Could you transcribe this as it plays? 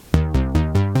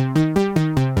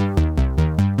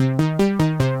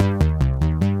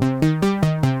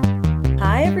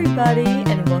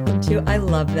to I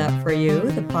Love That For You,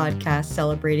 the podcast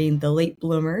celebrating the late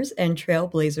bloomers and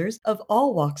trailblazers of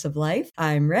all walks of life.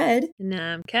 I'm Red. And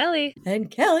I'm Kelly.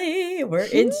 And Kelly, we're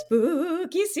in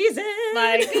spooky season.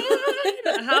 My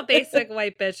God. How basic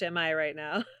white bitch am I right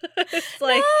now? It's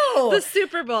like the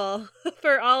Super Bowl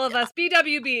for all of us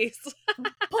BWBs.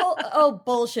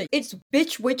 Bullshit. It's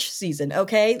bitch witch season,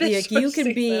 okay? Bitch you witch can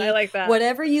season. be I like that.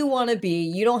 Whatever you want to be.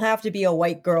 You don't have to be a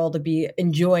white girl to be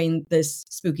enjoying this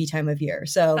spooky time of year.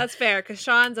 So that's fair, because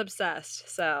Sean's obsessed.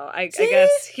 So I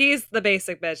guess he's the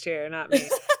basic bitch here, not me.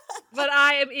 But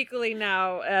I am equally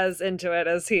now as into it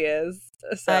as he is.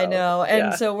 So, I know.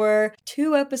 And so we're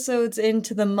 2 episodes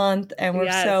into the month and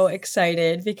we're so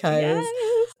excited because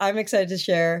I'm excited to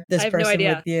share this person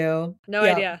with you. No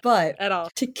idea. But at all.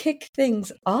 To kick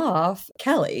things off,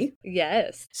 Kelly.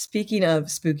 Yes. Speaking of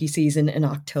spooky season in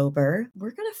October, we're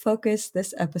going to focus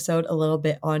this episode a little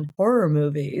bit on horror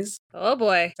movies. Oh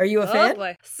boy. Are you a fan? Oh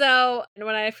boy. So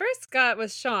when I first got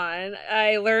with Sean,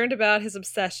 I learned about his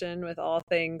obsession with all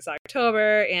things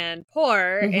October and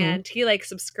horror, and he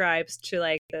subscribes to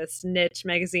this niche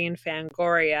magazine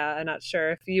Fangoria. I'm not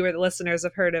sure if you or the listeners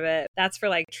have heard of it. That's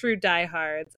for true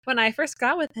diehards. When I first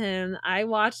got with him, I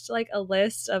watched a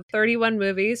list of 31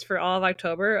 movies for all of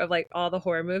October of all the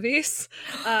horror movies,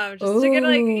 just to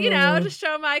get to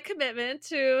show my commitment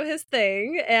to his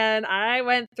thing. And I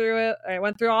went through it. I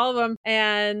went through all of them,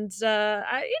 and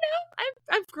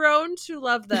I've grown to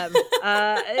love them.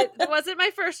 It wasn't my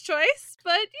first choice,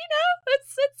 but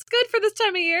it's good for this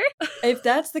time of year. If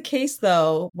that's the case,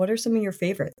 though, what are some of your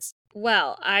favorites?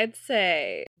 Well, I'd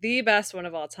say the best one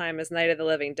of all time is Night of the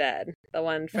Living Dead, the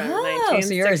one from 1968.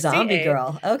 So you're a zombie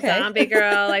girl. Okay. Zombie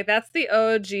girl. That's the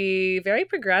OG, very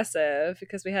progressive,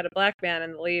 because we had a black man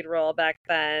in the lead role back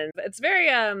then. It's very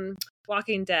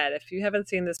Walking Dead. If you haven't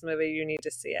seen this movie, you need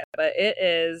to see it. But it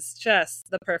is just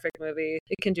the perfect movie.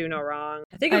 It can do no wrong.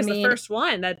 I think it was the first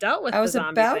one that dealt with the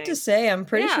zombie thing. I was about to say, I'm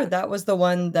pretty sure that was the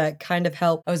one that kind of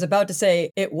helped. I was about to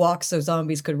say it walks so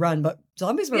zombies could run, but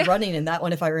zombies were running in that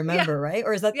one, if I remember, right?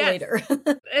 Or is that later?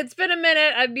 It's been a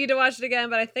minute. I need to watch it again,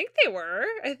 but I think they were.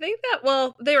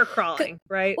 They were crawling,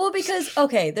 right? Well, because,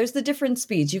 there's the different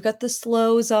speeds. You've got the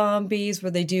slow zombies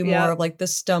where they do more of the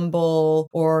stumble,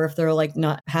 or if they're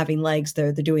not having legs,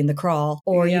 they're doing the crawl.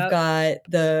 Or you've got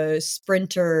the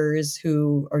sprinters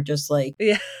who are just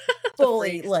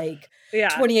fully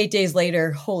 28 days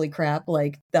later, holy crap,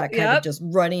 that kind of just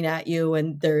running at you,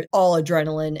 and they're all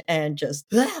adrenaline and just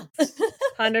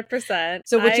 100%.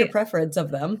 So what's your preference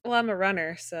of them? Well, I'm a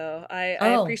runner, so I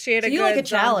appreciate a good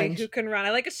challenge who can run.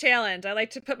 I like a challenge. I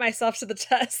like to put myself to the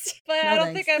test, but I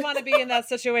don't think I want to be in that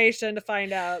situation to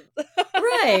find out.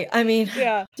 Right. I mean,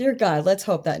 dear God, let's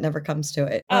hope that never comes to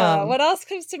it. What else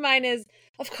comes to mind is,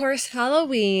 of course,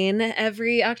 Halloween.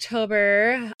 Every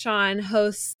October, Sean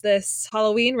hosts this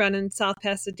Halloween run in South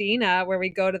Pasadena where we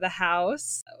go to the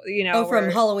house, from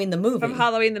Halloween the movie. From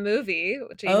Halloween the movie,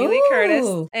 Jamie Lee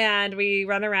Curtis. And we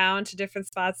run around to different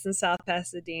spots in South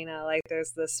Pasadena.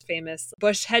 There's this famous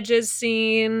bush hedges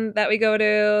scene that we go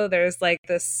to. There's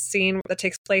this scene that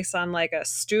takes place on a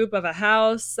stoop of a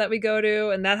house that we go to.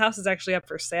 And that house is actually up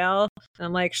for sale. And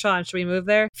I'm like, Sean, should we move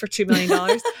there for $2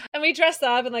 million? And we dress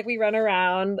up and we run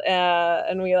around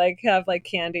and we have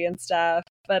candy and stuff.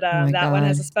 But that one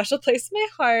has a special place in my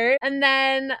heart. And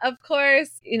then, of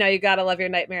course, you gotta love your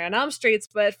Nightmare on Elm Streets.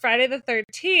 But Friday the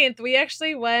 13th, we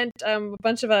actually went, a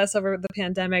bunch of us over the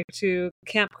pandemic, to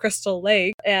Camp Crystal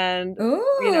Lake and,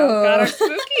 got our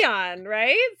spooky on,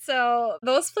 right? So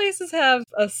those places have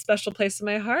a special place in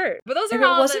my heart. But those are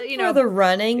all for the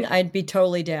running, I'd be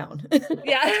totally down.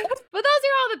 Yeah. But those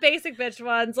are all the basic bitch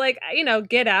ones.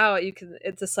 Get Out,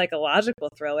 it's a psychological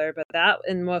thriller, but that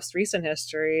in most recent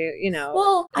history,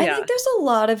 Well, I think there's a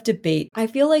lot of debate. I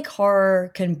feel like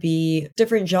horror can be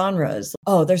different genres.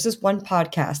 Oh, there's this one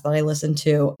podcast that I listen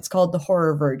to. It's called The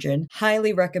Horror Virgin.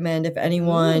 Highly recommend if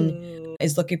anyone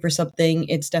is looking for something.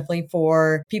 It's definitely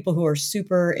for people who are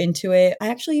super into it. I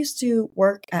actually used to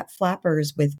work at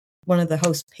Flappers with one of the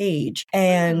hosts, Paige,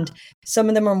 and some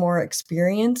of them are more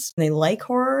experienced. They like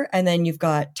horror. And then you've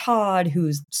got Todd,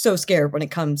 who's so scared when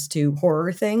it comes to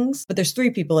horror things. But there's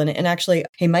 3 people in it. And actually,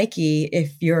 hey, Mikey,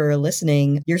 if you're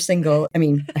listening, you're single. I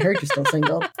mean, I heard you're still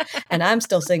single. And I'm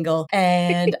still single.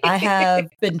 And I have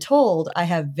been told I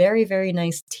have very, very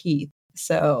nice teeth.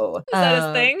 So is that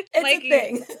his thing? It's Mikey, a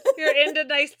thing. You're into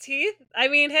nice teeth? I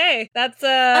mean, hey, that's I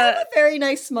have a very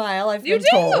nice smile, I've been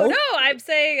told. No, I'm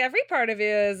saying every part of you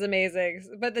is amazing.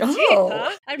 But the teeth,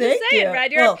 huh? I'm just thank saying, you.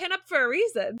 Red, you're a pinup for a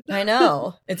reason. I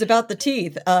know. It's about the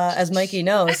teeth, as Mikey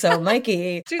knows. So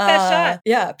Mikey, shoot that shot.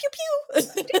 Yeah, pew pew.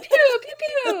 Pew pew pew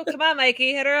pew. Come on,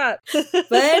 Mikey, hit her up.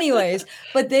 But anyways,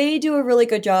 they do a really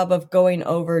good job of going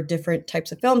over different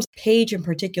types of films. Paige in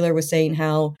particular was saying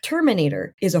how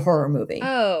Terminator is a horror movie.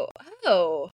 Oh.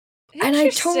 And I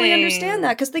totally understand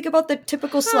that, because think about the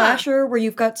typical slasher where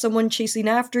you've got someone chasing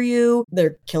after you,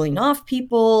 they're killing off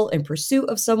people in pursuit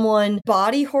of someone,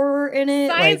 body horror in it.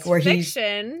 Science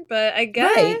fiction, but I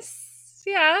guess... Right.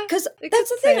 Yeah. Because that's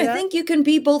the thing. I think you can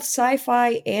be both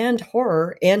sci-fi and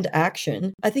horror and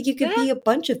action. I think you can be a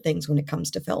bunch of things when it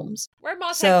comes to films. We're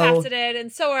multifaceted,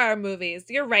 and so are our movies.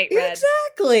 You're right, Red.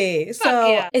 Exactly.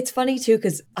 It's funny, too,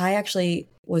 because I actually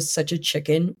was such a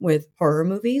chicken with horror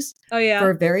movies. Oh, yeah?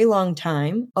 For a very long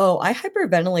time. Oh, I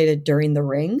hyperventilated during The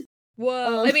Ring.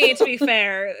 Whoa! I mean, to be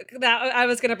fair, that I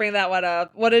was gonna bring that one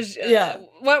up. What is?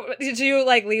 What did you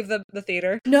leave the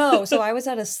theater? No, so I was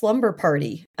at a slumber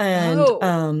party, and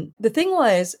the thing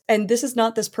was, and this is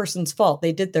not this person's fault.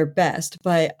 They did their best,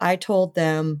 but I told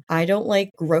them I don't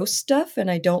like gross stuff,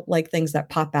 and I don't like things that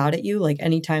pop out at you. Like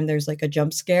anytime there's like a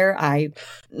jump scare,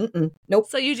 nope.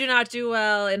 So you do not do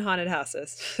well in haunted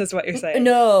houses, is what you're saying?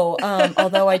 No,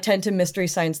 although I tend to mystery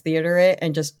science theater it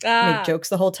and just make jokes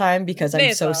the whole time because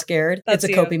I'm so scared. It's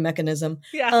a coping mechanism.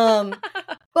 Yeah.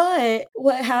 But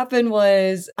what happened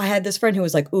was I had this friend who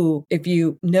was like, ooh, if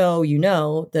you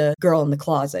know, the girl in the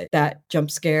closet, that jump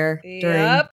scare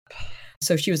during...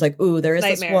 So she was like, ooh, there is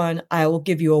this one. I will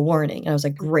give you a warning. And I was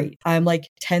like, great. I'm like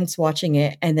tense watching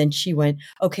it. And then she went,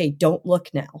 okay, don't look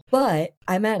now. But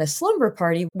I'm at a slumber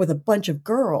party with a bunch of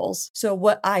girls. So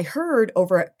what I heard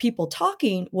over people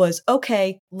talking was,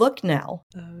 okay, look now.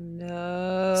 Oh,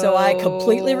 no. So I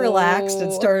completely relaxed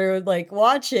and started like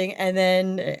watching. And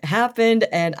then it happened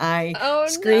and I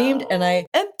screamed and I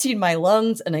emptied my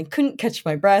lungs and I couldn't catch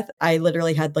my breath. I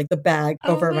literally had like the bag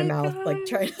over my mouth, like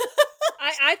trying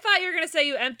I thought you were going to say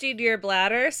you emptied your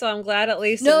bladder, so I'm glad at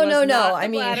least No. I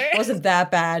mean, it wasn't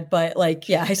that bad, but like,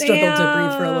 yeah, I struggled to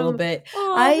breathe for a little bit.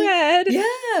 Red.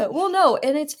 Yeah, well, no,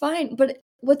 and it's fine. But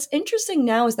what's interesting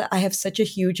now is that I have such a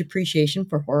huge appreciation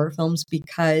for horror films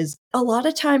because a lot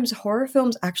of times horror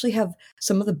films actually have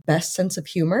some of the best sense of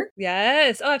humor.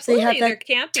 Yes. Oh, absolutely. They have They're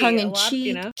campy.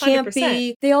 Tongue-in-cheek,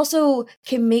 campy. They also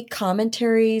can make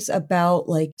commentaries about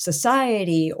like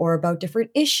society or about different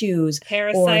issues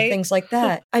Parasite. Or things like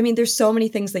that. I mean, there's so many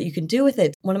things that you can do with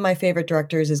it. One of my favorite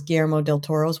directors is Guillermo del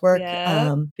Toro's work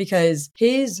because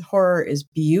his horror is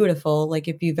beautiful. Like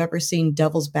if you've ever seen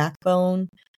Devil's Backbone,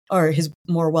 or his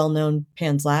more well-known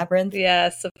Pan's Labyrinth.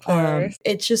 Yes, of course.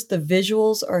 It's just the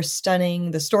visuals are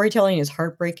stunning. The storytelling is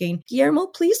heartbreaking. Guillermo,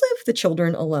 please leave the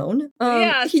children alone.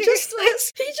 He just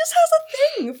has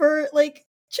a thing for like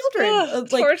children.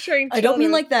 Like, torturing children. I don't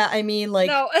mean like that. I mean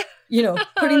like,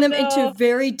 putting them into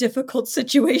very difficult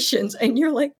situations. And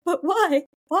you're like, but why?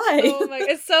 Why? Oh my!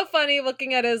 It's so funny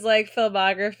looking at his like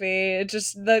filmography.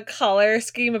 Just the color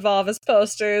scheme of all of his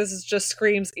posters just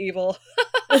screams evil.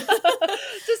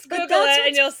 Just Google it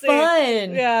and you'll see.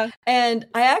 Fun. Yeah. And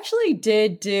I actually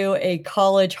did do a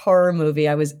college horror movie.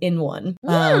 I was in one.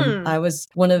 I was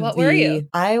one of What were you?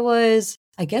 I was,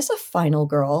 I guess, a final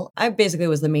girl. I basically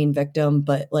was the main victim,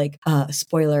 but like,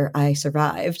 spoiler, I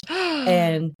survived.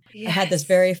 And I had this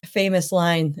very famous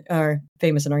line, or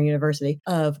famous in our university,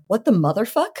 of what the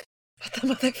motherfuck? What the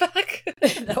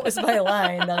motherfuck? That was my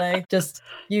line that I just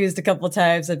used a couple of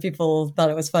times and people thought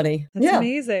it was funny. That's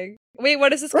amazing. Wait,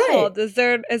 what is this called? Is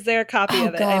there a copy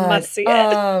of it? God. I must see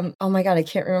it. Oh my God, I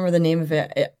can't remember the name of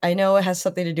it. I know it has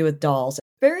something to do with dolls.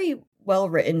 Very well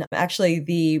written. Actually,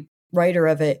 the writer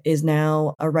of it is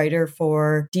now a writer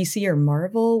for DC or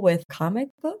Marvel with comic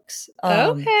books.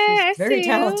 She's very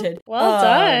talented. Well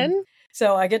done.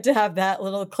 So I get to have that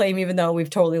little claim, even though we've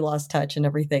totally lost touch and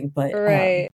everything. But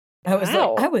I was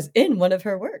I was in one of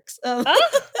her works.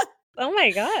 Oh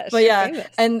my gosh. But yeah, famous.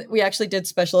 And we actually did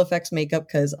special effects makeup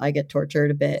because I get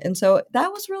tortured a bit. And so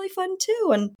that was really fun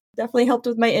too, and definitely helped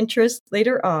with my interest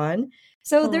later on.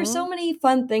 So there's so many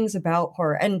fun things about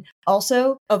horror. And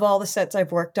also, of all the sets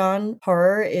I've worked on,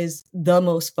 horror is the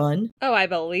most fun. Oh, I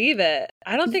believe it.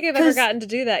 I don't think I've ever gotten to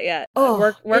do that yet.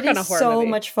 Work on a horror so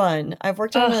movie. Much fun. I've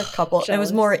worked on a couple. Jealous. It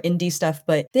was more indie stuff,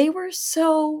 but they were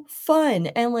so fun.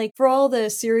 And like for all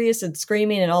the serious and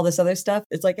screaming and all this other stuff,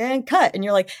 it's like, and cut. And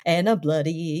you're like, and a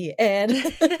bloody, and...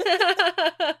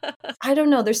 I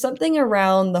don't know. There's something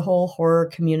around the whole horror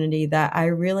community that I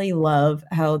really love,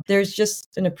 how there's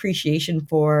just an appreciation appreciation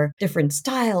for different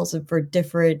styles and for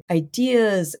different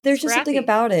ideas. There's just something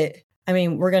about it. I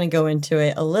mean, we're going to go into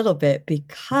it a little bit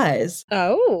because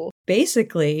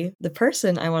basically the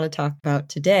person I want to talk about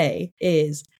today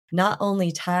is not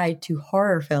only tied to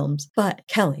horror films, but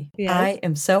Kelly, I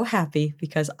am so happy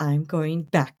because I'm going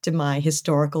back to my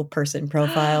historical person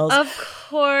profiles. Of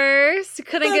course. You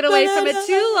couldn't get away from it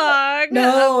too long.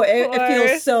 No, it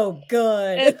feels so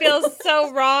good. It feels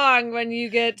so wrong when you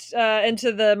get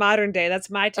into the modern day. That's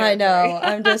my territory. I know.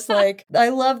 I'm just like, I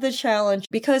love the challenge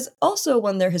because also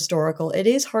when they're historical, it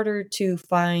is harder to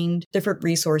find different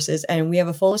resources. And we have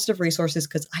a full list of resources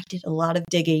because I did a lot of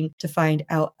digging to find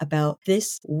out about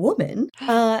this woman.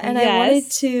 And I wanted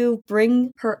to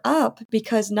bring her up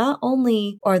because not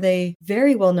only are they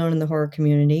very well known in the horror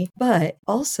community, but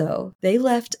also they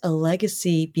left a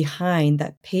legacy behind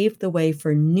that paved the way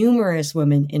for numerous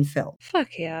women in film.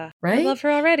 Fuck yeah. Right? I love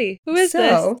her already. Who is this?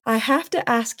 So I have to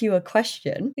ask you a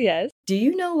question. Yes. Do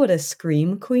you know what a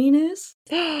scream queen is?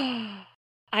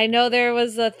 I know there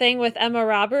was a thing with Emma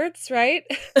Roberts, right?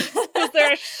 Was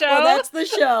there a show? Well, that's the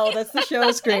show. That's the show,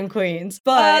 Scream Queens.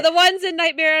 But the ones in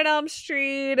Nightmare on Elm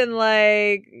Street and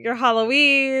like your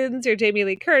Halloweens, your Jamie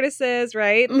Lee Curtis's,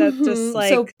 right? That's just like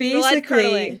so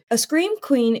basically, a Scream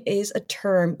Queen is a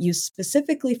term used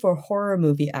specifically for horror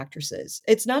movie actresses.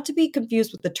 It's not to be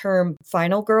confused with the term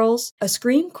Final Girls. A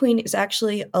Scream Queen is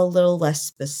actually a little less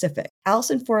specific.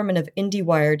 Alison Foreman of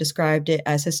IndieWire described it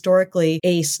as historically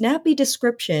a snappy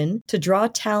description to draw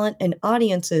talent and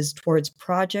audiences towards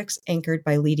projects anchored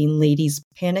by leading ladies'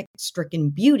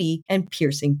 panic-stricken beauty and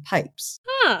piercing pipes.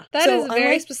 That is a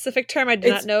very specific term I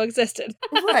did not know existed.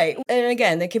 Right. And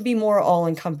again, it can be more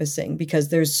all-encompassing because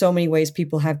there's so many ways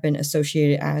people have been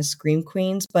associated as Scream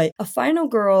Queens, but a final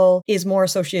girl is more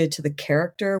associated to the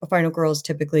character. A final girl is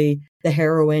typically the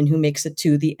heroine who makes it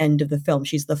to the end of the film.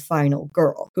 She's the final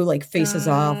girl who like faces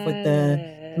off with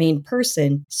the main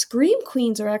person. Scream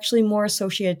Queens are actually more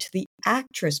associated to the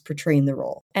actress portraying the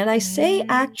role. And I say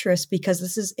actress because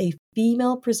this is a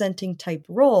female presenting type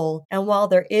role. And while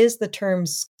there is the term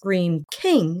Scream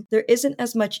King, there isn't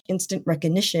as much instant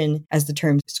recognition as the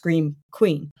term Scream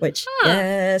Queen, which,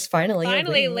 yes, finally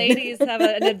ladies have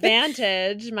an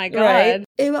advantage. My God. Right?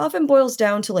 It often boils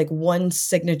down to like one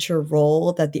signature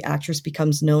role that the actress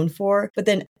becomes known for, but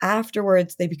then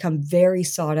afterwards they become very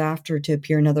sought after to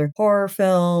appear in other horror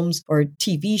films or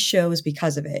TV shows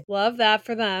because of it. Love that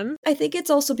for them. I think it's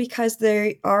also because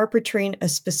they are portraying a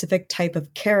specific type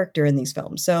of character in these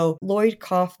films. So Lloyd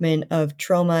Kaufman of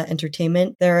Troma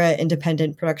Entertainment, they're an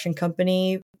independent production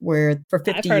company where for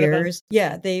 50 years,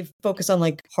 they've focused on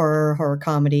like horror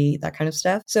comedy, that kind of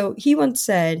stuff. So he once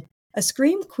said, a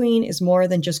Scream Queen is more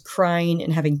than just crying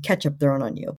and having ketchup thrown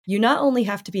on you. You not only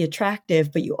have to be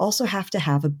attractive, but you also have to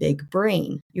have a big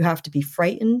brain. You have to be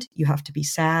frightened. You have to be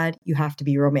sad. You have to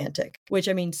be romantic. Which,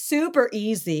 I mean, super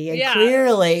easy and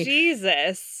clearly.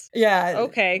 Jesus. Yeah.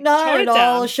 Okay. Not at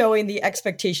all showing the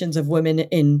expectations of women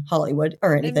in Hollywood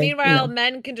or anything. And meanwhile,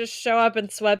 men can just show up in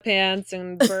sweatpants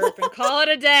and burp and call it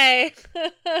a day.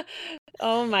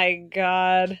 Oh my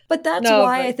God. But that's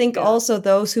why I think also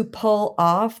those who pull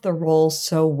off the role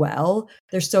so well,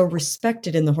 they're so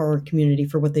respected in the horror community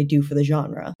for what they do for the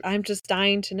genre. I'm just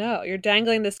dying to know. You're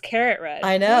dangling this carrot, Red.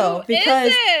 I know. Because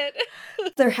is it?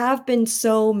 there have been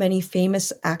so many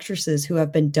famous actresses who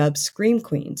have been dubbed Scream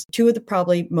Queens. Two of the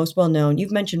probably most well-known,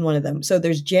 you've mentioned one of them. So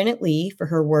there's Janet Leigh for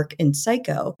her work in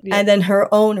Psycho, and then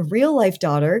her own real-life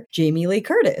daughter, Jamie Lee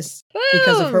Curtis,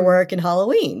 because of her work in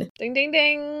Halloween. Ding, ding,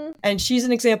 ding. And she's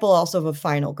an example also of a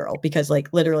final girl, because like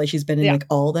literally she's been in like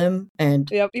all of them.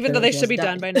 And even though they should be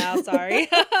done by now, sorry.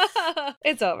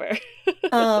 It's over.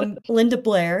 Linda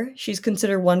Blair, she's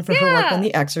considered one for her work on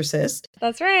The Exorcist.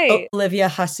 That's right. Olivia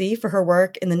Hussey for her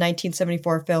work in the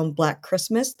 1974 film Black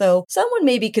Christmas, though some would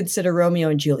maybe consider Romeo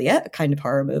and Juliet a kind of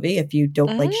horror movie if you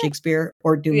don't like Shakespeare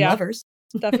or Doom lovers.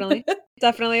 Definitely.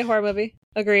 Definitely a horror movie.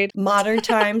 Agreed. Modern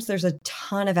times, there's a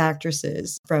ton of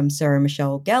actresses from Sarah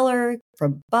Michelle Gellar,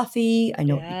 from Buffy, I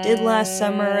Know What You Did Last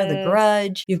Summer, The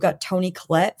Grudge. You've got Toni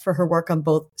Collette for her work on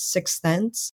both Sixth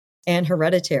Sense and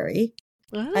Hereditary.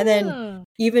 And then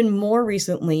even more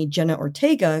recently, Jenna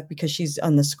Ortega, because she's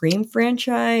on the Scream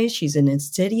franchise, she's in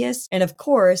Insidious, and of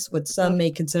course, what some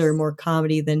may consider more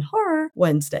comedy than horror,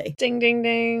 Wednesday. Ding, ding,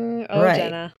 ding. Oh, right.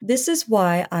 Jenna. This is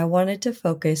why I wanted to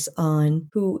focus on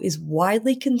who is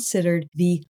widely considered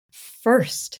the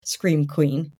first Scream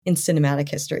Queen in cinematic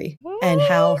history, and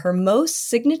how her most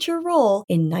signature role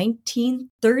in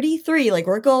 1933, like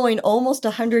we're going almost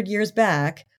 100 years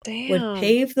back, would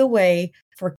pave the way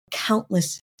for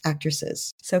countless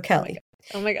actresses. So Kelly,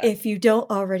 Oh my God. If you don't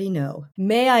already know,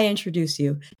 may I introduce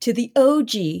you to the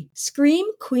OG Scream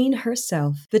Queen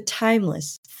herself, the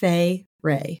timeless Faye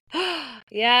Wray.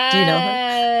 Yeah. Do you know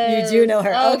her? You do know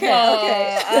her. Oh,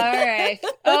 Okay. All right.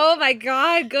 Oh my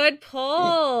God. Good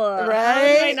pull. Right? How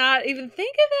did I not even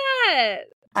think of that?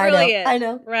 Brilliant. I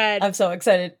know. Red. I'm so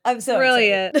excited.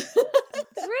 Brilliant. Excited.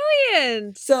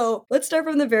 Brilliant. So let's start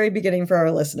from the very beginning for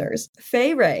our listeners.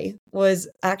 Faye Wray was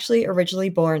actually originally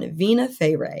born Vina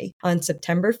Faye Wray on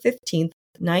September 15th,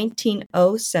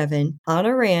 1907 on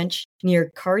a ranch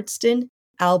near Cardston,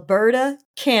 Alberta,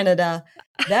 Canada.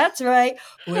 That's right.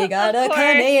 We got a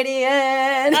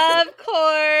Canadian. Of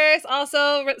course.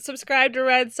 Also, subscribe to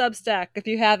Red Substack if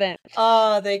you haven't.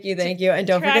 Oh, thank you. And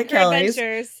don't forget Kelly's.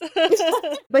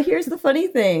 But here's the funny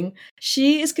thing.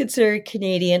 She is considered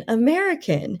Canadian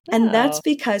American. And that's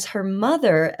because her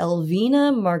mother,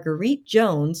 Elvina Marguerite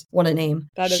Jones, what a name.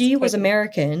 She was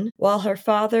American, while her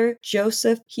father,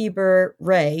 Joseph Heber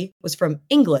Wray, was from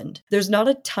England. There's not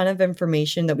a ton of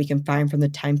information that we can find from the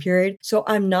time period. So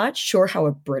I'm not sure how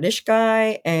a British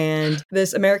guy and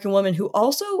this American woman, who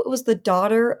also was the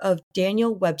daughter of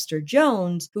Daniel Webster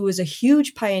Jones, who was a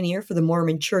huge pioneer for the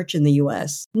Mormon church in the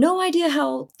US. No idea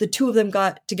how the two of them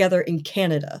got together in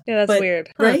Canada. Yeah, that's weird.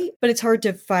 Right? But it's hard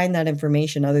to find that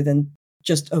information other than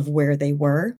just of where they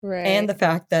were. Right. And the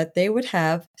fact that they would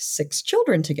have 6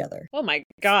 children together. Oh my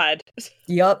God.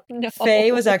 Yup. No.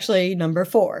 Faye was actually number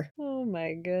 4. Oh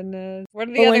my goodness. Where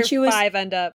did the other 5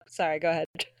 end up? Sorry, go ahead.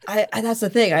 That's the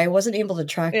thing. I wasn't able to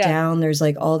track down. There's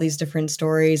like all these different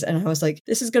stories. And I was like,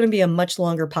 this is going to be a much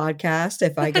longer podcast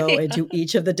if I go into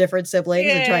each of the different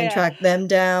siblings and try and track them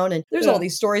down. And there's all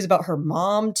these stories about her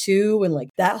mom too. And like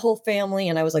that whole family.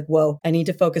 And I was like, whoa, I need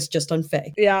to focus just on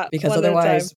Faye. Yeah. Because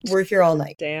otherwise we're here all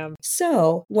night. Damn.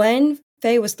 So when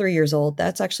Faye was 3 years old,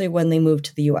 that's actually when they moved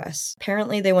to the US.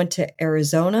 Apparently they went to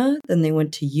Arizona, then they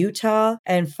went to Utah,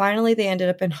 and finally they ended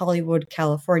up in Hollywood,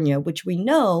 California, which we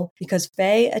know because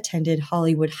Faye attended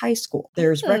Hollywood High School.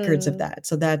 There's records of that.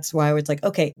 So that's why it's like,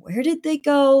 okay, where did they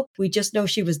go? We just know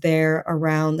she was there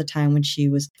around the time when she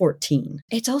was 14.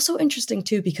 It's also interesting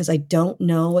too because I don't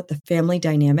know what the family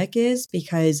dynamic is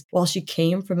because while she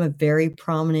came from a very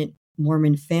prominent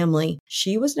Mormon family,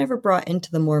 she was never brought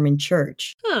into the Mormon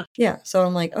church. Yeah. So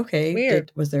I'm like, okay,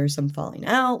 was there some falling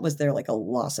out? Was there like a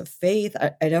loss of faith?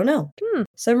 I don't know.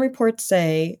 Some reports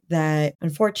say that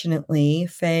unfortunately,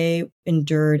 Faye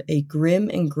endured a grim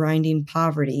and grinding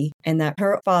poverty and that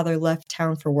her father left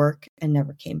town for work and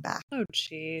never came back. Oh,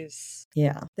 jeez.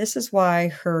 Yeah. This is why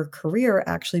her career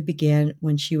actually began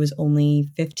when she was only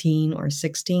 15 or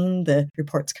 16. The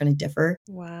reports kind of differ.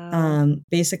 Wow.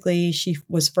 Basically, she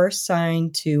was first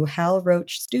signed to Hal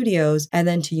Roach Studios and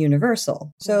then to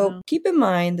Universal. So keep in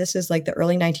mind, this is like the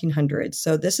early 1900s.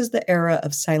 So this is the era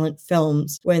of silent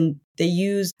films when they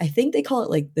use, I think they call it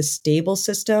like the stable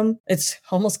system. It's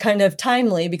almost kind of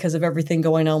timely because of everything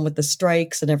going on with the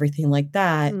strikes and everything like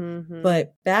that.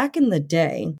 But back in the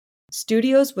day,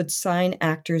 studios would sign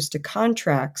actors to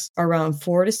contracts around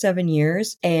 4 to 7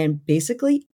 years and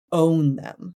basically own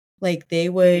them. Like they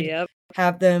would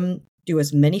have them do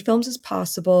as many films as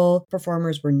possible.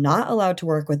 Performers were not allowed to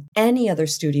work with any other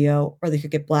studio or they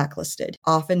could get blacklisted.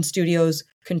 Often studios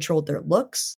controlled their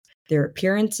looks, their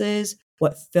appearances,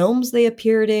 what films they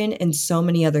appeared in, and so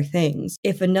many other things.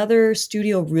 If another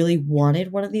studio really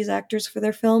wanted one of these actors for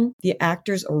their film, the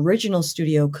actor's original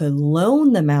studio could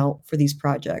loan them out for these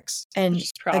projects. And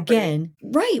again,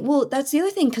 well, that's the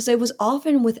other thing, because it was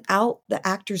often without the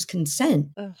actor's consent.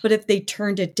 But if they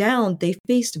turned it down, they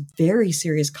faced very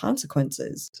serious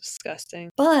consequences.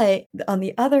 Disgusting. But on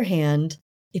the other hand,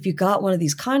 if you got one of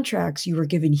these contracts, you were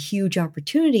given huge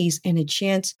opportunities and a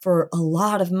chance for a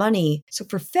lot of money. So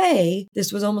for Faye,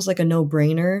 this was almost like a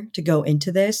no-brainer to go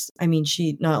into this. I mean,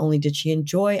 she not only did she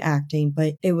enjoy acting,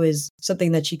 but it was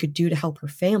something that she could do to help her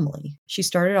family. She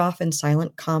started off in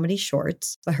silent comedy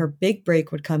shorts, but her big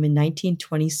break would come in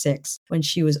 1926 when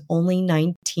she was only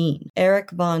 19.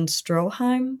 Eric von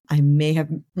Stroheim, I may have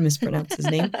mispronounced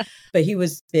his name, but he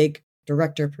was big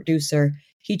director, producer.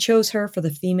 He chose her for the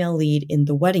female lead in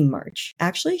The Wedding March.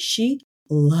 Actually, she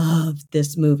loved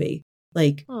this movie.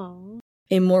 Like,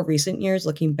 in more recent years,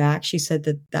 looking back, she said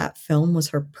that that film was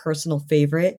her personal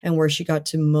favorite and where she got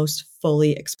to most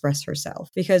fully express herself.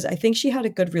 Because I think she had a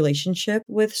good relationship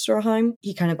with Stroheim.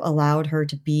 He kind of allowed her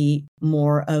to be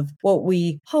more of what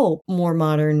we hope more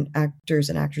modern actors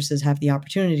and actresses have the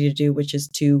opportunity to do, which is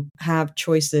to have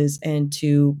choices and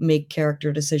to make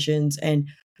character decisions and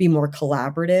be more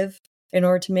collaborative in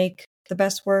order to make the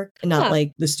best work, and not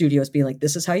like the studios being like,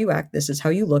 this is how you act, this is how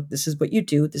you look, this is what you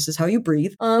do, this is how you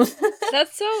breathe.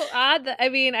 That's so odd. I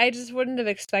mean, I just wouldn't have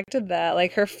expected that.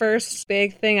 Like her first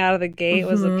big thing out of the gate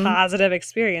was a positive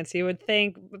experience. You would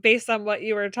think, based on what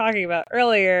you were talking about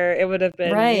earlier, it would have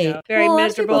been very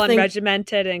miserable and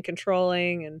regimented and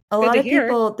controlling. And a lot of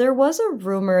people, there was a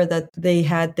rumor that they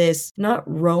had this, not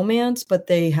romance, but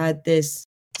they had this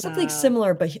something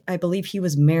similar, but I believe he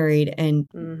was married and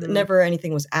never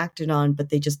anything was acted on, but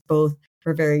they just both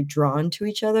were very drawn to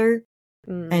each other.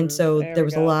 And so there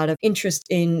was a lot of interest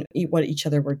in what each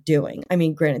other were doing. I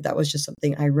mean, granted, that was just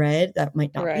something I read. That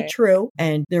might not be true.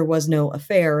 And there was no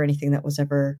affair or anything that was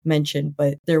ever mentioned,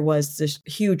 but there was this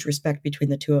huge respect between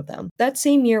the two of them. That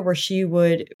same year where she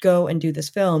would go and do this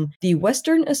film, the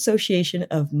Western Association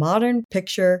of Modern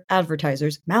Picture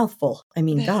Advertisers, mouthful. I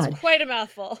mean, that's quite a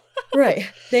mouthful.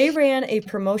 Right. They ran a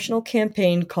promotional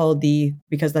campaign called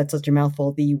because that's such a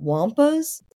mouthful, the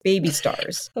Wampas Baby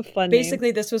Stars. A fun Basically,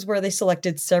 name. This was where they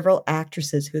selected several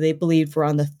actresses who they believed were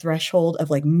on the threshold of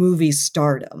like movie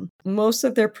stardom. Most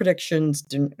of their predictions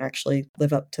didn't actually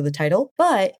live up to the title,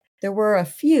 but there were a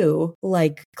few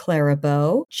like Clara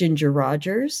Bow, Ginger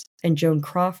Rogers, and Joan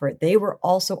Crawford. They were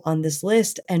also on this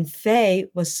list, and Faye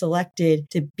was selected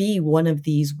to be one of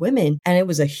these women, and it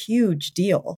was a huge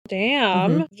deal.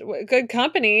 Damn. Good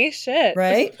company. Shit.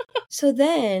 Right? So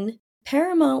then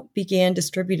Paramount began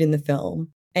distributing the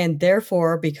film. And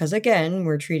therefore, because again,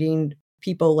 we're treating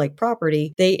people like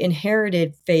property, they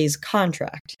inherited Faye's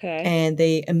contract. Okay. And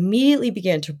they immediately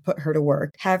began to put her to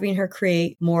work, having her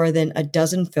create more than a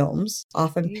dozen films,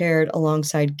 often paired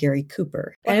alongside Gary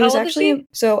Cooper. Well, and it was how old actually, is she?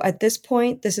 So at this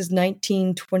point, this is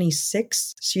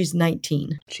 1926. She's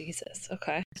 19. Jesus.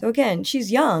 Okay. So again,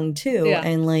 she's young too. Yeah.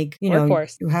 And like, you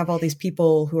have all these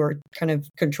people who are kind of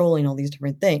controlling all these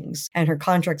different things. And her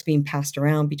contract's being passed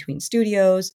around between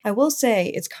studios. I will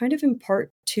say it's kind of in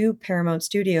part to Paramount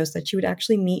Studios that she would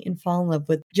actually meet and fall in love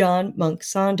with John Monk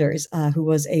Saunders, who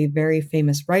was a very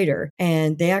famous writer.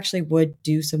 And they actually would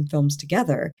do some films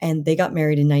together. And they got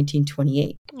married in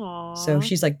 1928. Aww. So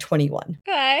she's like 21.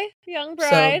 Okay. Young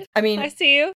bride. So, I mean, I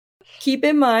see you. Keep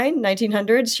in mind,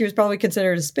 1900s, she was probably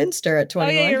considered a spinster at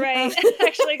 21. Oh, yeah, you're right.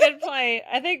 Actually, good point.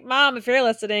 I think, Mom, if you're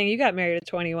listening, you got married at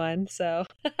 21. So,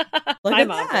 Look at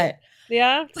that.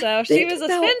 Yeah. So she was a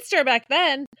spinster back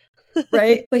then.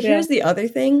 Right? But here's the other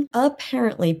thing.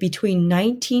 Apparently, between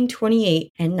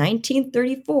 1928 and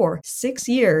 1934, 6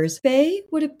 years, Faye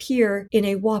would appear in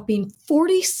a whopping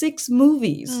 46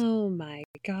 movies. Oh my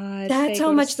God. That's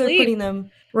how much they're putting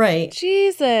them. Right.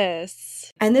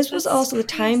 Jesus. And this was also the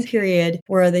time period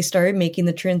where they started making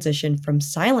the transition from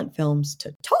silent films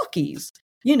to talkies.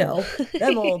 You know,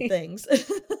 them old things.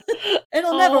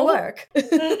 It'll never work.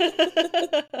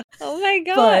 Oh my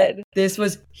God. But this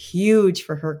was huge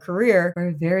for her career for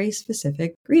a very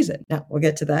specific reason. Now, we'll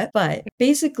get to that. But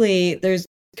basically, there's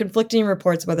conflicting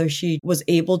reports whether she was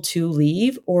able to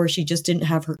leave or she just didn't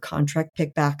have her contract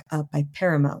picked back up by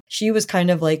Paramount. She was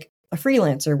kind of like a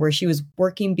freelancer where she was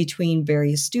working between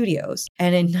various studios.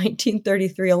 And in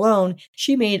 1933 alone,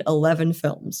 she made 11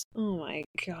 films. Oh my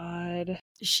God.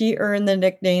 She earned the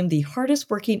nickname the hardest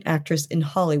working actress in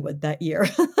Hollywood that year.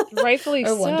 Rightfully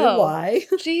so. I wonder why.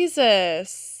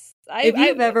 Jesus. If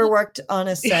you've ever worked on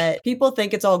a set, people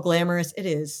think it's all glamorous. It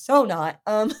is so not.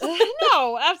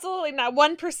 No, absolutely not.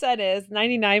 1% is,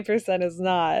 99% is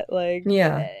not. Like,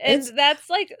 yeah. And that's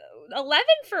like 11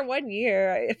 for 1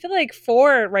 year. I feel like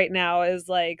 4 right now is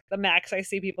like the max I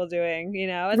see people doing,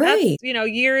 and right. That's,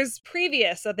 years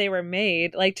previous that they were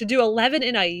made. Like to do 11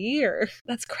 in a year,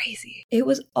 that's crazy. It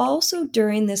was also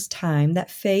during this time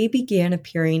that Faye began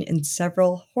appearing in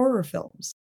several horror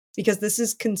films. Because this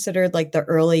is considered like the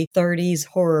early 30s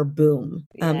horror boom.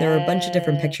 There were a bunch of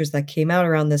different pictures that came out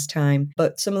around this time,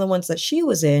 but some of the ones that she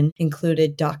was in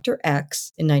included Dr.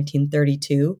 X in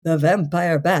 1932, The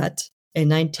Vampire Bat in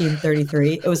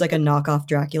 1933. It was like a knockoff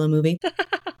Dracula movie.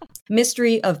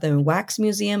 Mystery of the Wax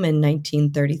Museum in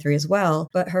 1933 as well.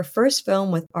 But her first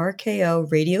film with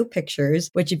RKO Radio Pictures,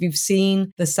 which if you've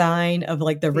seen the sign of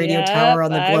like the radio tower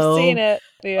on the globe. I've seen it.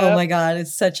 Yep. Oh my God,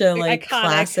 it's such a like iconic.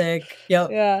 Classic. Yep.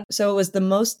 Yeah. So it was The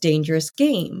Most Dangerous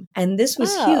Game. And this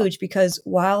was huge because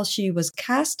while she was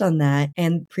cast on that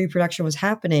and pre-production was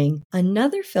happening,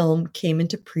 another film came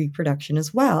into pre-production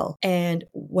as well. And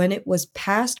when it was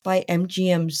passed by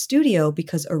MGM Studio,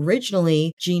 because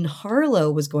originally Jean Harlow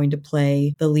was going to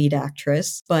play the lead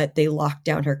actress, but they locked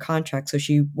down her contract so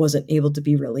she wasn't able to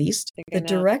be released. The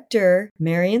director,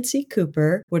 Marion C.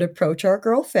 Cooper, would approach our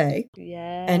girl Faye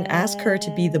and ask her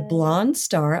to be the blonde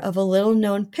star of a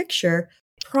little-known picture,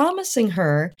 promising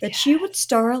her that she would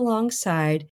star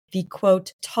alongside the,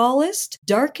 quote, tallest,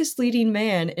 darkest leading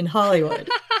man in Hollywood.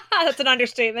 That's an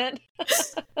understatement.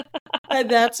 And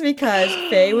that's because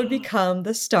Faye would become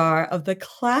the star of the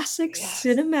classic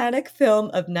cinematic film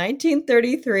of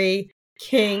 1933,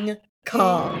 King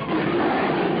Kong.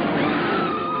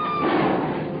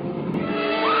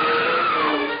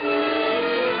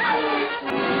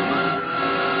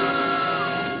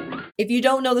 If you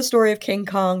don't know the story of King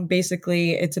Kong,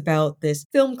 basically it's about this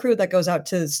film crew that goes out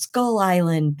to Skull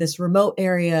Island, this remote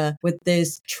area with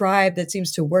this tribe that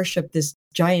seems to worship this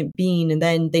giant being, and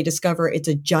then they discover it's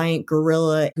a giant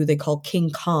gorilla who they call King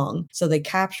Kong. So they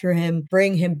capture him,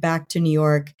 bring him back to New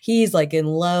York. He's like in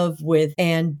love with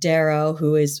Anne Darrow,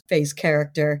 who is Faye's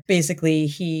character. Basically,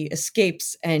 he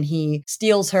escapes and he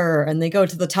steals her, and they go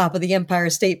to the top of the Empire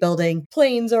State Building.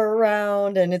 Planes are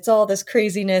around, and it's all this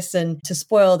craziness. And to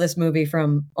spoil this movie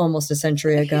from almost a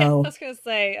century ago. Yeah, I was going to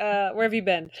say, where have you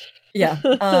been?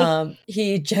 Yeah.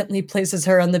 He gently places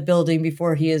her on the building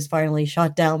before he is finally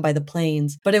shot down by the planes.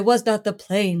 But it was not the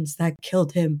planes that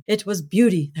killed him. It was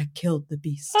beauty that killed the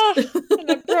beast. And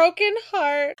a broken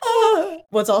heart.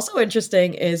 What's also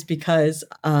interesting is because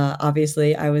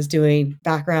obviously I was doing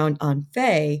background on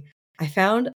Faye. I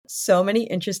found so many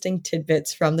interesting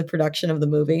tidbits from the production of the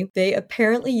movie. They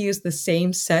apparently used the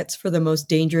same sets for the Most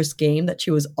Dangerous Game that she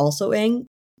was also in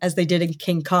as they did in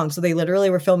King Kong. So they literally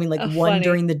were filming one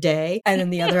during the day and then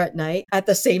the other at night at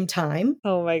the same time.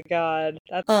 Oh my God.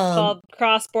 That's called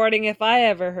crossboarding if I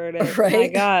ever heard it. Right? My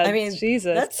God. I mean,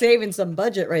 Jesus. That's saving some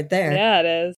budget right there. Yeah, it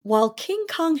is. While King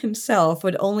Kong himself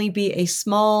would only be a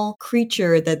small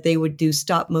creature that they would do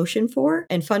stop motion for.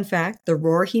 And fun fact, the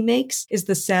roar he makes is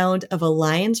the sound of a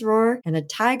lion's roar and a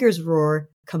tiger's roar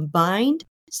combined,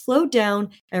 slowed down,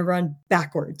 and run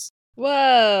backwards.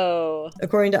 Whoa.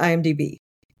 According to IMDb.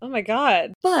 Oh my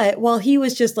God. But while he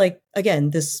was just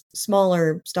again, this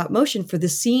smaller stop motion for the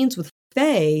scenes with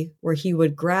Faye, where he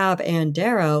would grab Anne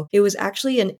Darrow, it was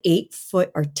actually an 8-foot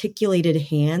articulated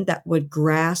hand that would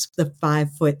grasp the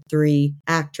 5'3"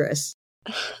 actress.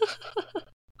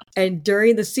 And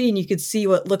during the scene, you could see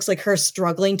what looks like her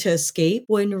struggling to escape,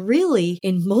 when really,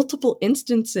 in multiple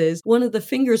instances, one of the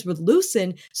fingers would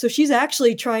loosen. So she's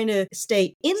actually trying to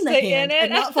stay in the hand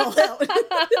and not fall out.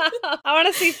 I want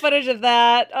to see footage of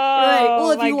that. Oh, right.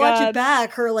 Well, if you watch God. it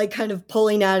back, her kind of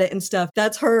pulling at it and stuff,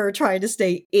 that's her trying to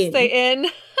stay in. Stay in.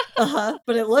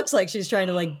 But it looks like she's trying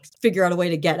to figure out a way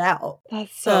to get out.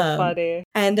 That's so funny.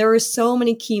 And there were so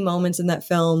many key moments in that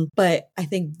film, but I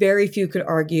think very few could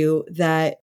argue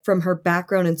that from her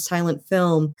background in silent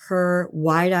film, her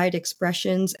wide-eyed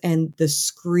expressions and the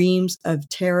screams of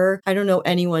terror, I don't know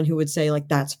anyone who would say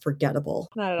that's forgettable.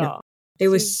 Not at all. It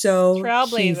was so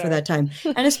key for that time.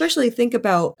 And especially think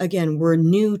about, again, we're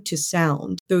new to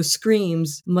sound. Those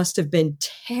screams must have been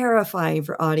terrifying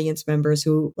for audience members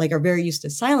who are very used to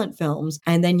silent films.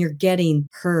 And then you're getting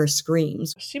her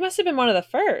screams. She must have been one of the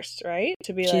first, right?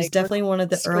 To be She's definitely one of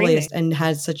the earliest and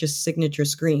had such a signature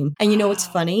scream. And you know what's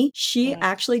funny? She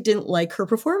actually didn't like her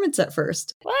performance at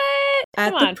first. What?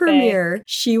 At the premiere,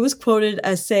 she was quoted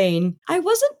as saying, "I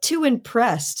wasn't too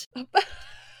impressed.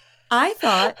 I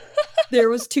thought there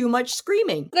was too much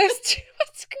screaming." There's too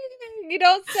much screaming. You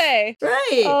don't say.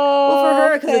 Right. Well, for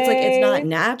her, because it's not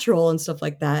natural and stuff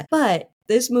like that. But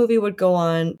this movie would go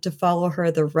on to follow her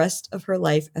the rest of her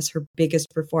life as her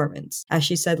biggest performance. As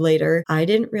she said later, "I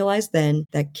didn't realize then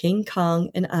that King Kong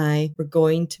and I were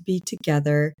going to be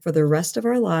together for the rest of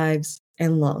our lives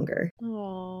and longer."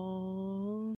 Aww.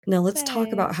 Now let's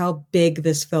talk about how big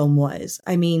this film was.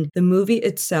 I mean, the movie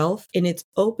itself in its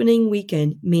opening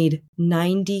weekend made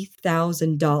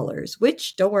 $90,000,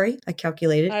 which, don't worry, I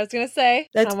calculated. I was going to say,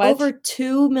 that's over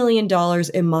 $2 million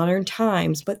in modern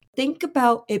times. But think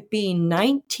about it being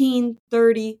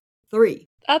 1933.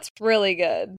 That's really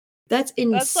good. That's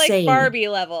insane. That's like Barbie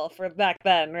level for back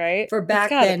then, right? For back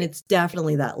then, it's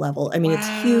definitely that level. I mean, It's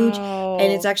huge.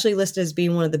 And it's actually listed as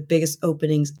being one of the biggest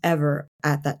openings ever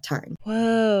at that time.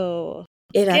 Whoa.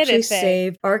 It actually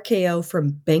saved RKO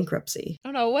from bankruptcy.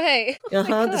 Oh, no way.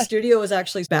 The studio was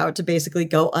actually about to basically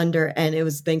go under, and it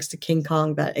was thanks to King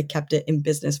Kong that it kept it in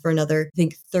business for another, I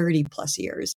think, 30 plus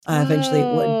years. Eventually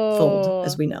it would fold,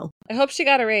 as we know. I hope she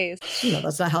got a raise.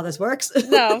 That's not how this works.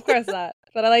 No, of course not.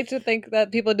 But I like to think that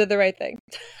people did the right thing.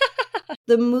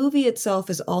 The movie itself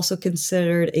is also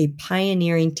considered a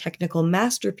pioneering technical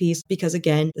masterpiece because,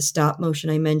 again, the stop motion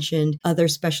I mentioned, other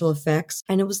special effects,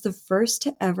 and it was the first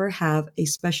to ever have a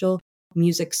special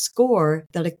music score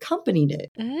that accompanied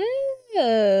it.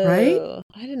 Oh, right?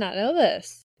 I did not know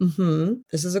this.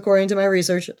 This is according to my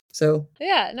research. So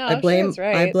yeah, no, I blame sure it's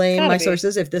right. I blame my be.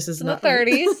 sources if this is It's in not the 30s.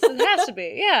 Right. It has to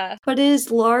be, yeah. But it is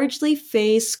largely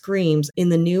Faye's screams in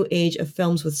the new age of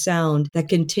films with sound that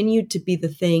continued to be the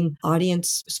thing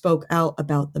audience spoke out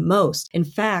about the most. In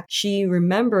fact, she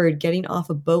remembered getting off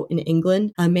a boat in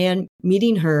England, a man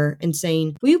meeting her and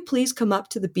saying, "Will you please come up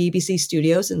to the BBC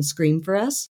studios and scream for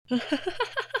us?"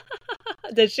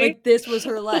 Did she? Like, this was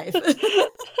her life.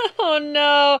 Oh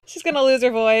no, she's gonna lose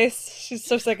her voice. She's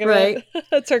so sick of it.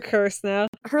 It's her curse now.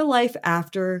 Her life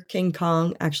after King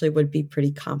Kong actually would be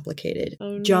pretty complicated.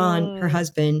 Oh, John, no. her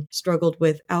husband, struggled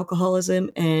with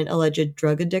alcoholism and alleged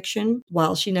drug addiction.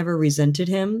 While she never resented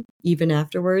him, even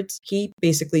afterwards, he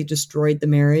basically destroyed the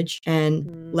marriage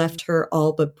and left her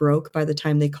all but broke by the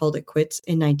time they called it quits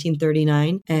in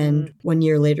 1939. And 1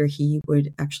 year later, he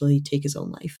would actually take his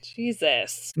own life.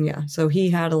 Jesus. Yeah, so he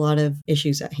had a lot of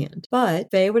issues at hand. But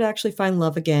Faye would actually find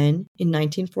love again in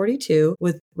 1942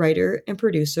 with writer and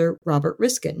producer Robert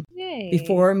Riskin. Yay.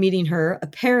 Before meeting her,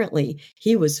 apparently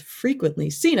he was frequently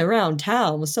seen around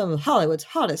town with some of Hollywood's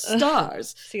hottest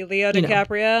stars. See Leo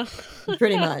DiCaprio?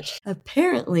 Pretty much.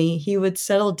 Apparently, he would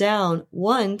settle down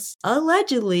once,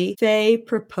 allegedly, Faye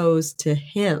proposed to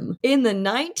him. In the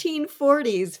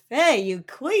 1940s, Faye, you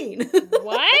queen.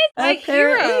 What? A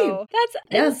hero.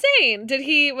 That's insane.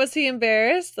 Was he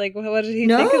embarrassed? Like, what did he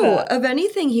think of that? No, of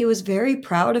anything, he was very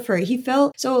proud of her. He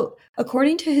felt, so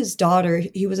according to his daughter,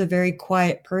 he was a very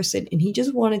quiet person and he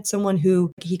just wanted someone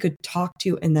who he could talk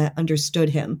to and that understood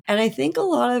him. And I think a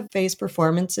lot of Faye's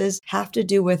performances have to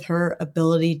do with her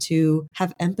ability to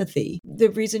have empathy. The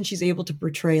reason she's able to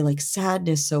portray like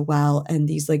sadness so well and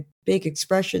these like big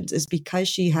expressions is because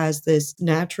she has this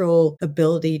natural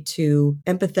ability to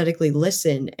empathetically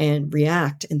listen and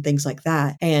react and things like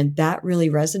that. And that really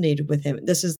resonated with him.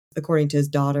 This is according to his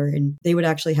daughter, and they would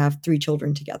actually have 3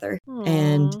 children together. Aww.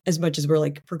 And as much as we're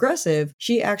like progressive,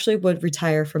 she actually would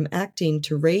retire from acting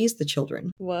to raise the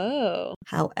children. Whoa.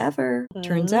 However,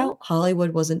 turns out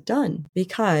Hollywood wasn't done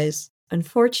because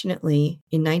unfortunately,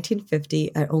 in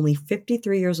 1950, at only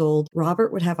 53 years old,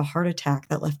 Robert would have a heart attack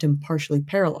that left him partially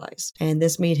paralyzed. And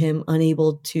this made him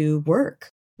unable to work.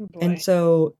 And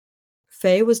so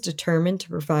Faye was determined to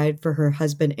provide for her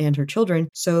husband and her children.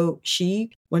 So she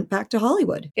went back to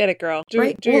Hollywood. Get it, girl.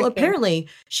 Well, apparently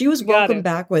she was welcomed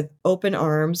back with open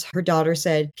arms. Her daughter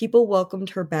said people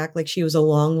welcomed her back like she was a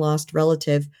long lost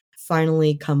relative,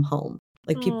 finally come home.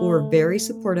 Like, people were very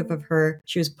supportive of her.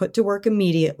 She was put to work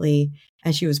immediately,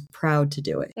 and she was proud to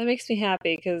do it. That makes me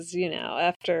happy because,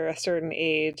 after a certain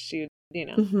age,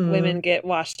 women get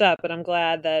washed up. But I'm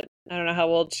glad that, I don't know how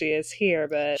old she is here,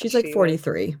 but she's like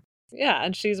 43. Yeah,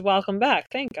 and she's welcome back.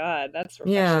 Thank God. That's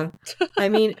refreshing. Yeah. I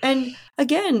mean, and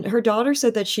again, her daughter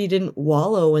said that she didn't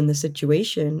wallow in the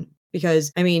situation.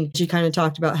 Because, I mean, she kind of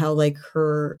talked about how, like,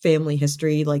 her family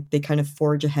history, like, they kind of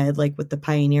forge ahead, like, with the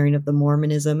pioneering of the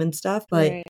Mormonism and stuff.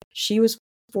 But she was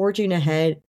forging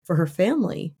ahead for her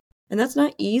family. And that's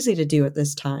not easy to do at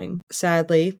this time.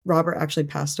 Sadly, Robert actually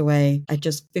passed away at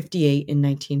just 58 in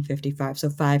 1955, so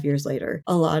 5 years later.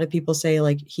 A lot of people say,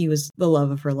 like, he was the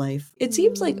love of her life. It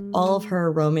seems like all of her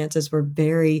romances were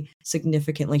very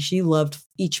significant. Like, she loved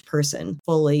each person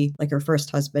fully, like her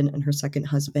first husband and her second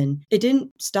husband. It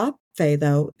didn't stop Faye,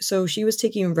 though. So she was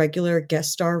taking regular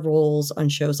guest star roles on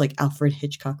shows like Alfred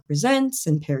Hitchcock Presents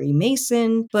and Perry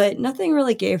Mason, but nothing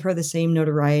really gave her the same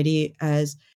notoriety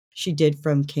as she did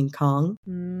from King Kong,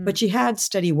 but she had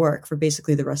steady work for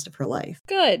basically the rest of her life.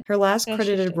 Good. Her last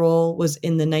credited role was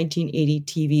in the 1980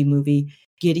 TV movie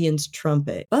Gideon's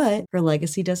Trumpet, but her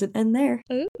legacy doesn't end there.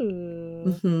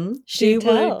 Ooh. She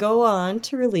would go on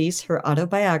to release her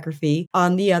autobiography,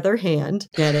 On the Other Hand.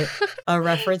 Get it? A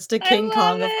reference to King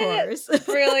Kong, of course.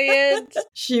 Brilliant.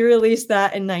 She released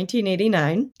that in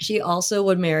 1989. She also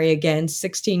would marry again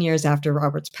 16 years after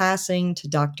Robert's passing to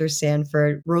Dr.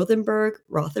 Sanford Rothenberg,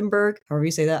 however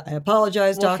you say that. I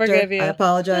apologize, doctor. Forgive you. I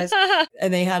apologize.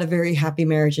 And they had a very happy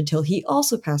marriage until he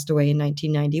also passed away in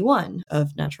 1991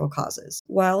 of natural causes.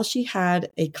 While she had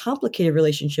a complicated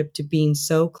relationship to being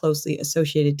so closely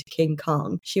associated to King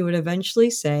Kong, she would eventually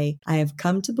say, I have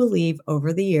come to believe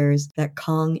over the years that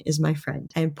Kong is my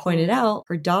friend. And pointed out,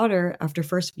 her daughter, after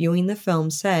first viewing the film,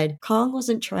 said, Kong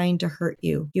wasn't trying to hurt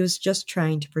you. He was just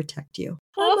trying to protect you.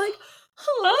 I'm like,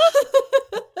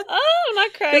 Oh, I'm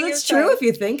not crying. Because it's true if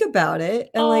you think about it.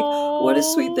 And like, what a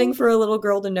sweet thing for a little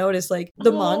girl to notice. Like,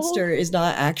 the monster is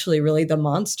not actually really the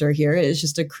monster here. It's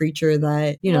just a creature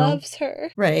that, loves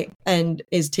her. Right. And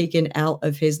is taken out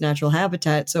of his natural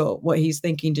habitat. So what he's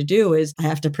thinking to do is, I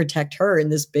have to protect her in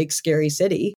this big, scary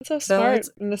city. That's so smart.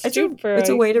 It's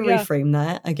a way to reframe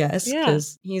that, I guess,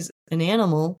 because he's an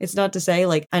animal. It's not to say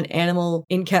like an animal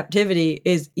in captivity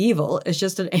is evil. It's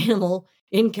just an animal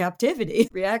in captivity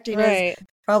reacting as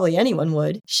probably anyone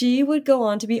would. She would go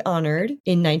on to be honored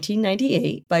in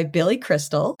 1998 by Billy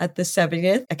Crystal at the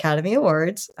 70th Academy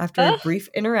Awards after a brief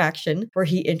interaction where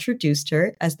he introduced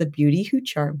her as the beauty who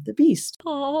charmed the beast.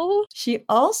 Oh. She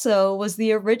also was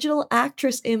the original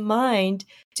actress in mind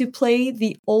to play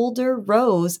the older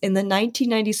Rose in the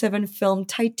 1997 film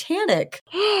Titanic.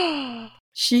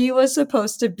 She was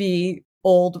supposed to be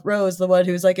old Rose, the one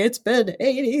who's like, it's been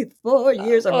 84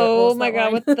 years. Oh my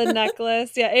God, with the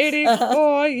necklace. Yeah,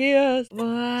 84 years.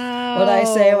 Wow. What I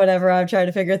say whenever I'm trying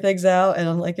to figure things out, and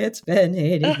I'm like, it's been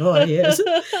 84 years.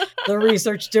 The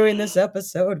research doing this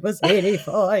episode was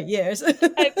 84 years.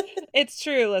 It's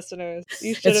true, listeners.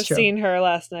 You should have seen her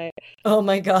last night. Oh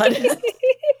my God.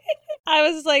 I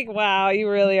was like, wow, you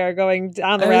really are going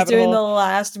down the rabbit hole. I was doing the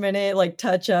last minute like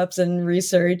touch-ups and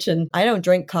research, and I don't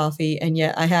drink coffee, and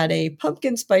yet I had a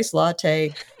pumpkin spice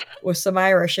latte with some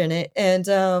Irish in it. And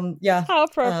how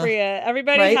appropriate.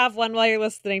 Everybody have one while you're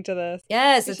listening to this.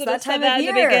 Yes, it's that time of year.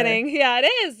 In the beginning. Yeah,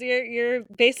 it is. You're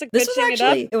basic this was bitching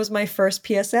actually, it up. It was my first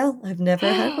PSL. I've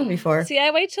never had one before. See,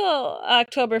 I wait till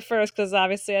October 1st because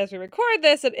obviously as we record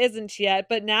this, it isn't yet.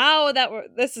 But now that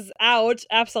this is out,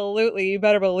 absolutely, you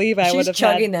better believe I would have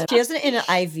chugging them. She has it in an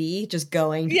IV, just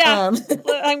going. Yeah,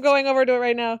 I'm going over to it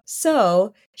right now.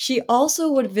 So she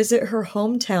also would visit her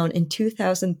hometown in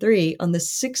 2003 on the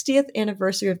 60th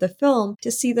anniversary of the film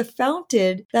to see the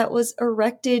fountain that was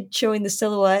erected showing the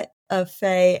silhouette of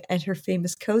Faye and her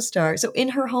famous co-star. So in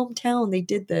her hometown, they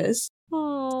did this.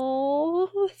 Oh,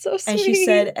 that's so sweet. And she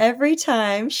said every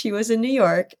time she was in New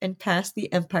York and passed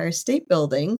the Empire State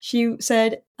Building, she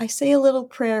said, I say a little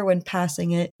prayer when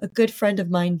passing it. A good friend of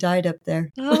mine died up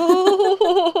there.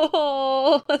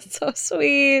 Oh, that's so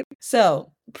sweet.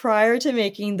 So, prior to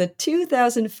making the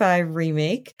 2005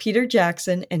 remake, Peter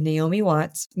Jackson and Naomi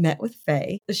Watts met with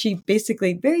Faye. She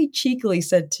basically very cheekily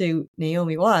said to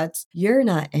Naomi Watts, you're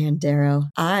not Ann Darrow,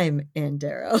 I'm Ann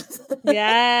Darrow.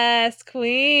 Yes,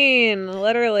 queen,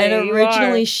 literally. And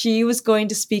originally she was going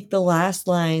to speak the last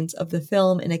lines of the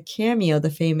film in a cameo, the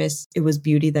famous, it was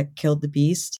beauty that killed the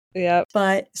beast. Yep.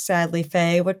 But sadly,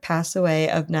 Faye would pass away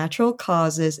of natural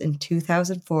causes in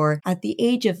 2004 at the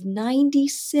age of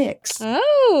 96.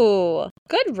 Oh,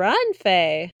 good run,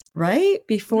 Faye. Right?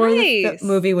 Before the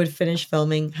movie would finish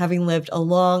filming, having lived a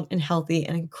long and healthy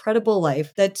and incredible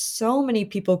life that so many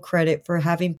people credit for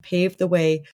having paved the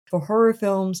way for horror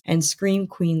films and scream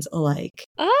queens alike.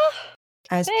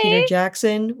 As Peter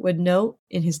Jackson would note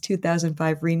in his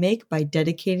 2005 remake by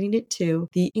dedicating it to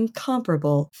the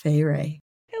incomparable Faye Wray.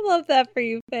 I love that for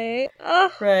you, Faye.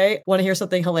 Right. Want to hear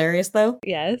something hilarious, though?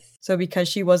 Yes. So because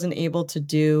she wasn't able to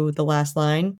do the last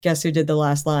line, guess who did the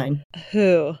last line?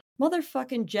 Who?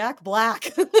 Motherfucking Jack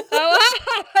Black.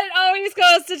 It always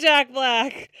goes to Jack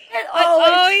Black. It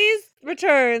always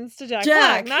returns to Jack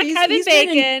Black. Not Kevin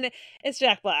Bacon. It's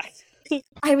Jack Black.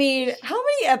 I mean, how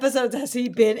many episodes has he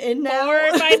been in now?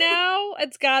 4 by now?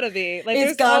 It's gotta be. Like,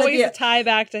 there's always a tie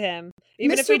back to him.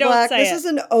 Even Mr. if we don't Black, say this is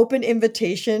an open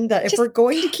invitation that if we're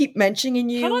going to keep mentioning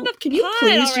you, can you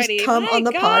please already? Just come on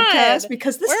the podcast?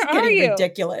 Because this is getting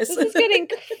ridiculous. This is getting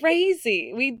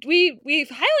crazy. We've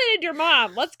highlighted your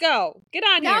mom. Let's go. Get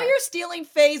on here. Now you're stealing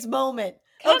Faye's moment.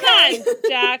 Come on,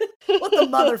 Jack. What the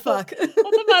motherfuck? What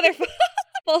the motherfuck?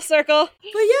 Full circle.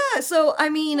 But yeah, so I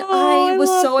mean, I was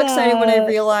so excited when I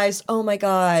realized, oh my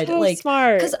God. So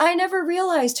smart. Because I never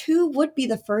realized who would be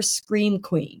the first Scream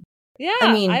Queen. Yeah,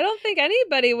 I mean, I don't think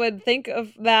anybody would think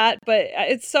of that, but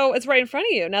it's right in front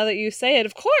of you now that you say it.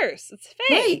 Of course, it's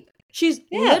Faye. Right. She's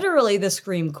literally the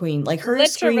Scream Queen. Like her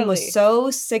scream was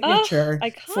so signature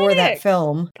for that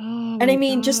film. Oh, and I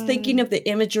mean, just thinking of the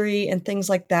imagery and things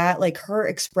like that, like her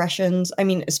expressions, I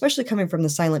mean, especially coming from the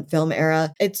silent film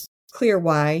era, it's clear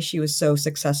why she was so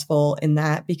successful in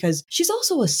that, because she's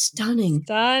also a stunning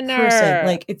person.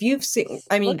 Like if you've seen,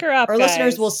 I mean, look her up, our guys.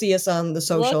 Listeners will see us on the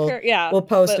social. We'll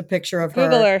post a picture of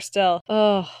Google her. her still.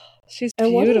 Oh, she's and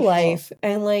beautiful. what a life.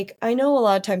 And like, I know a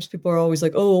lot of times people are always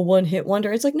like, oh, one hit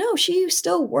wonder. It's like, no, she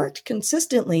still worked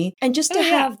consistently. And just to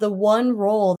have the one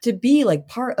role to be like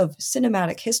part of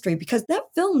cinematic history, because that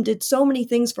film did so many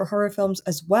things for horror films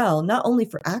as well, not only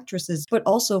for actresses, but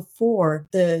also for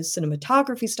the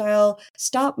cinematography style,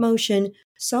 stop motion,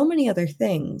 so many other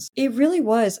things. It really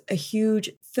was a huge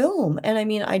film. And I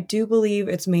mean, I do believe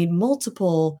it's made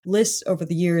multiple lists over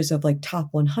the years of like top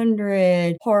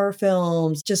 100 horror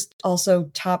films, just also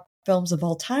top films of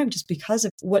all time, just because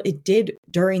of what it did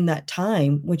during that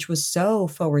time, which was so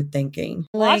forward thinking.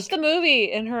 Watch the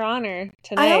movie in her honor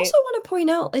tonight. I also want to point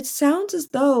out, it sounds as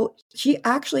though she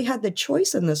actually had the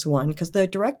choice in this one because the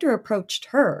director approached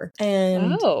her.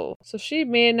 And so she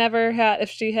may never have, if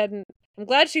she hadn't. I'm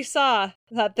glad she saw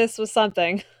that this was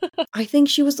something. I think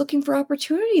she was looking for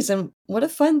opportunities, and what a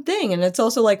fun thing. And it's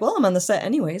also like, well, I'm on the set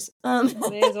anyways.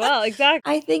 May as well,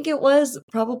 exactly. I think it was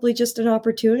probably just an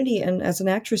opportunity. And as an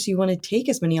actress, you want to take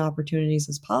as many opportunities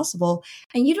as possible.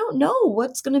 And you don't know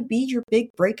what's going to be your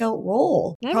big breakout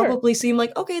role. Never. Probably seem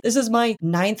like, okay, this is my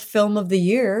 9th film of the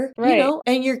year, right. You know,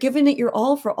 and you're giving it your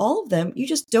all for all of them. You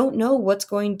just don't know what's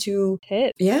going to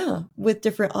hit. Yeah, with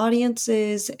different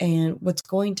audiences and what's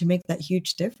going to make that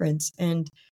huge difference. And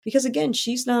because again,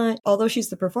 she's not, although she's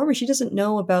the performer, she doesn't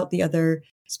know about the other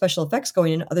special effects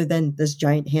going in other than this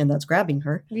giant hand that's grabbing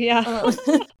her. Yeah.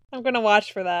 I'm going to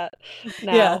watch for that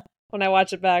now when I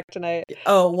watch it back tonight.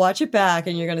 Oh, watch it back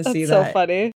and you're going to see that. That's so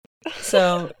funny.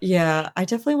 So, yeah, I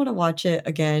definitely want to watch it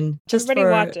again. Everybody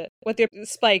watch it with your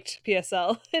spiked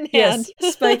PSL in hand.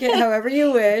 Yes, spike it however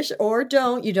you wish or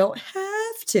don't. You don't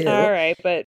have to. All right,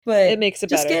 but it makes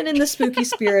it just better. Just get in the spooky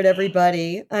spirit,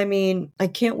 everybody. I mean, I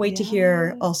can't wait to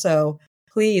hear also,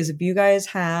 please, if you guys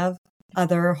have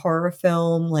other horror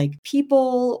film like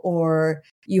people or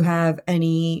you have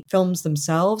any films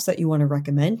themselves that you want to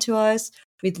recommend to us,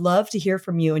 we'd love to hear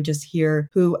from you and just hear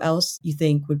who else you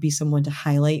think would be someone to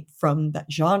highlight from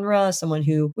that genre. Someone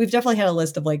who we've definitely had a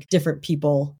list of like different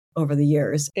people over the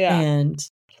years. Yeah. And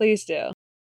please do.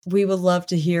 We would love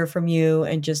to hear from you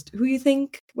and just who you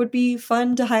think would be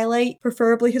fun to highlight,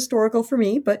 preferably historical for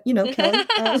me, but you know, Kelly.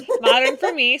 Modern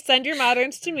for me. Send your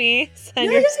moderns to me.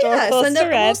 Send your historicals send to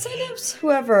up, Red. We'll send up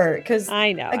whoever, because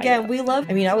I know. Again, we love.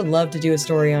 I mean, I would love to do a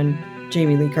story on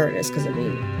Jamie Lee Curtis because I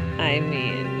mean,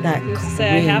 that you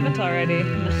say I haven't already.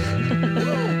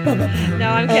 No,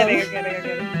 I'm kidding. I'm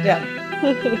kidding. Yeah.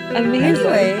 Amazing.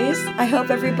 Anyways, I hope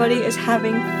everybody is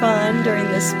having fun during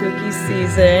this spooky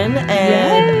season.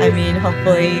 And I mean,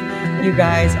 hopefully you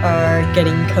guys are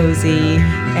getting cozy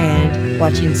and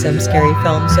watching some scary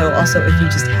films. So also, if you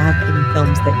just have any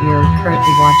films that you're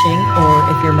currently watching, or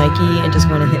if you're Mikey and just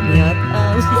want to hit me up,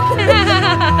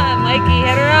 Mikey,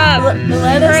 hit her up.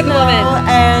 Let us know.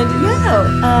 And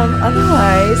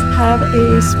otherwise, have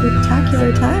a spectacular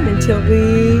time until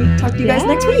we talk to you guys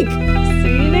next week.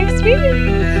 See you next week.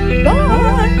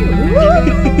 Bye.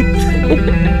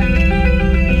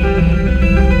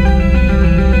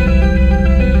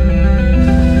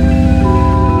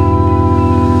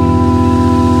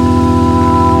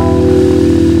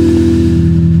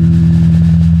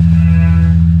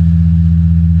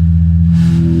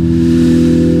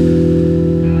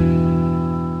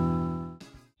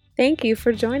 Thank you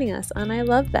for joining us on I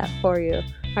Love That For You.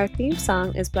 Our theme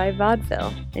song is by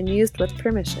Vaudeville and used with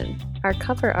permission. Our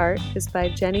cover art is by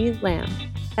Jenny Lamb,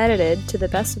 edited to the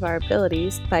best of our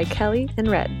abilities by Kelly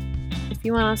and Red. If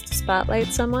you want us to spotlight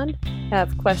someone,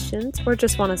 have questions, or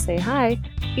just want to say hi,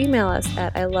 email us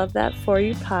at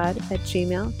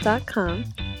ilovethatforyoupod@gmail.com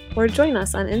or join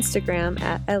us on Instagram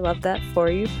at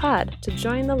ilovethatforyoupod to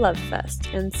join the Love Fest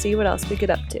and see what else we get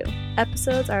up to.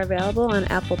 Episodes are available on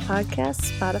Apple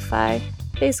Podcasts, Spotify,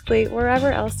 basically wherever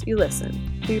else you listen.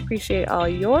 We appreciate all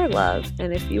your love,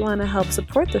 and if you want to help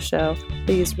support the show,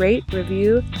 please rate,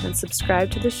 review, and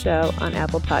subscribe to the show on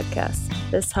Apple Podcasts.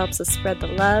 This helps us spread the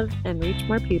love and reach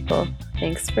more people.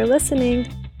 Thanks for listening.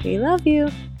 We love you.